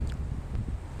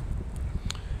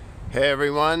Hey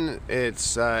everyone,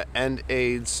 it's End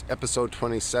AIDS episode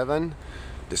 27,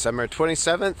 December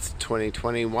 27th,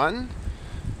 2021.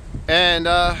 And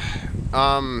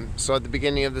so at the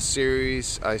beginning of the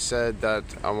series, I said that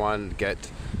I wanted to get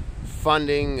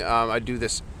funding. I do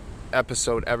this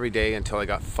episode every day until I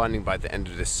got funding by the end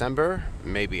of December,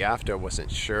 maybe after, I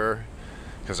wasn't sure,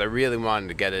 because I really wanted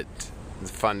to get the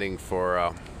funding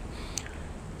for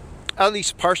at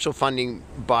least partial funding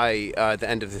by the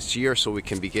end of this year so we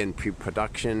can begin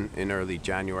pre-production in early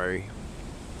January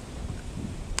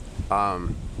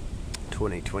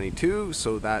 2022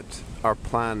 so that our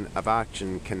plan of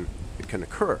action can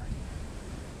occur.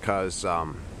 Because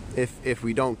if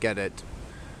we don't get it,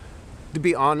 to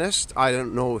be honest, I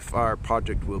don't know if our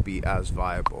project will be as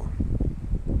viable.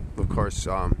 Of course,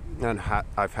 and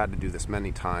I've had to do this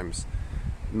many times.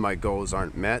 My goals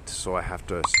aren't met, so I have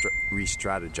to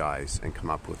re-strategize and come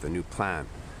up with a new plan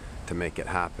to make it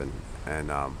happen.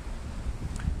 And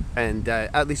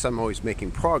at least I'm always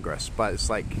making progress, but it's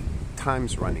like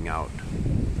time's running out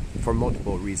for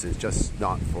multiple reasons, just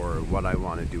not for what I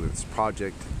want to do with this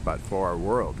project, but for our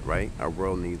world, right? Our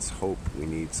world needs hope. We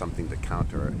need something to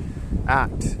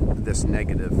counteract this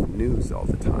negative news all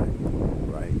the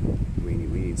time, right? We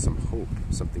need some hope,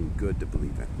 something good to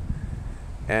believe in.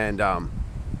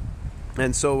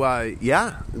 And so, I'm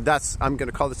going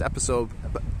to call this episode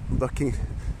looking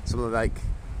something like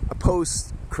a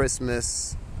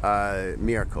post-Christmas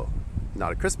miracle.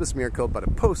 Not a Christmas miracle, but a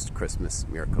post-Christmas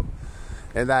miracle.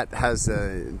 And that has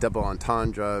a double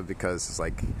entendre because it's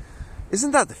like,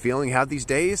 isn't that the feeling you have these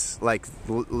days? Like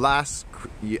last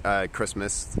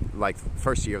Christmas, like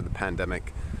first year of the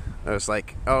pandemic, I was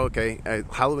like, oh, okay,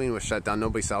 Halloween was shut down.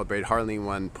 Nobody celebrated. Hardly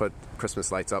anyone put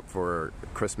Christmas lights up for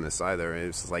Christmas either. It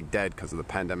was like dead because of the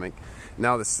pandemic.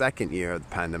 Now the second year of the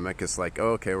pandemic, it's like,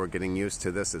 oh, okay, we're getting used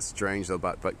to this. It's strange, though,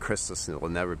 but Christmas will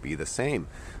never be the same.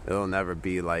 It'll never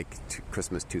be like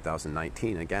Christmas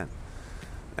 2019 again.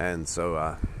 And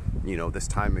so, this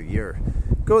time of year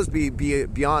goes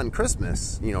beyond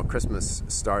Christmas. Christmas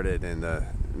started in the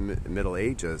Middle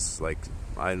Ages, like,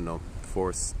 I don't know,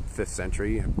 4th, 5th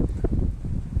century,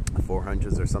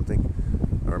 400s or something,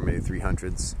 or maybe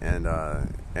 300s,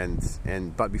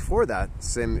 but before that,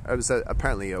 it was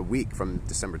apparently a week from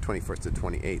December 21st to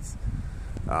 28th.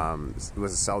 It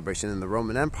was a celebration in the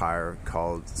Roman Empire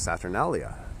called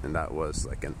Saturnalia, and that was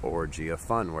like an orgy of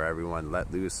fun where everyone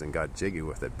let loose and got jiggy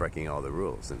with it, breaking all the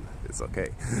rules, and it's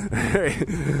okay,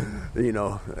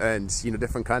 and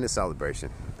different kind of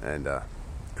celebration. And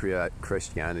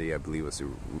Christianity, I believe, was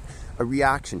a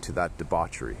reaction to that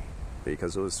debauchery,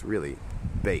 because it was really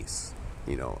base,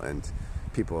 and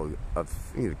people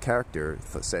of character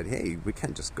said, hey, we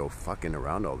can't just go fucking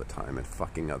around all the time and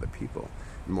fucking other people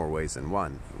in more ways than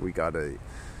one. We gotta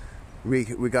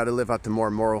live up to more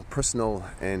moral, personal,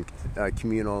 and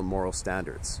communal moral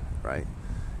standards, right?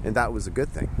 And that was a good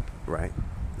thing, right?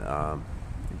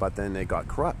 But then it got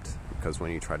corrupt, because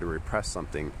when you try to repress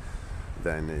something,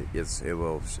 then it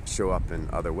will show up in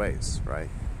other ways, right?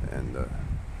 And the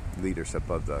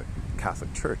leadership of the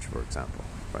Catholic Church, for example,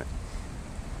 right?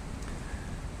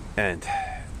 And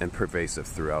pervasive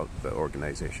throughout the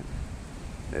organization.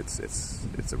 It's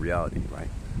a reality, right?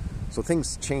 So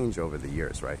things change over the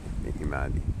years, right, in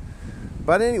humanity.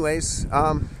 But anyways,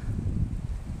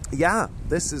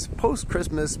 this is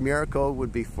post-Christmas miracle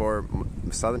would be for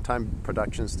Southern Time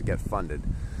Productions to get funded.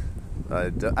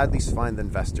 At least find the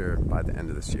investor by the end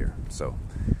of this year. So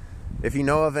if you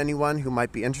know of anyone who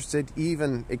might be interested,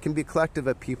 even it can be a collective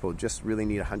of people, just really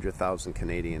need 100,000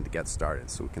 Canadian to get started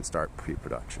so we can start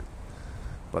pre-production.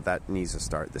 But that needs to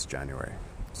start this January.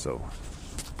 So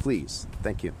please,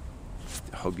 thank you.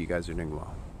 I hope you guys are doing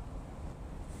well.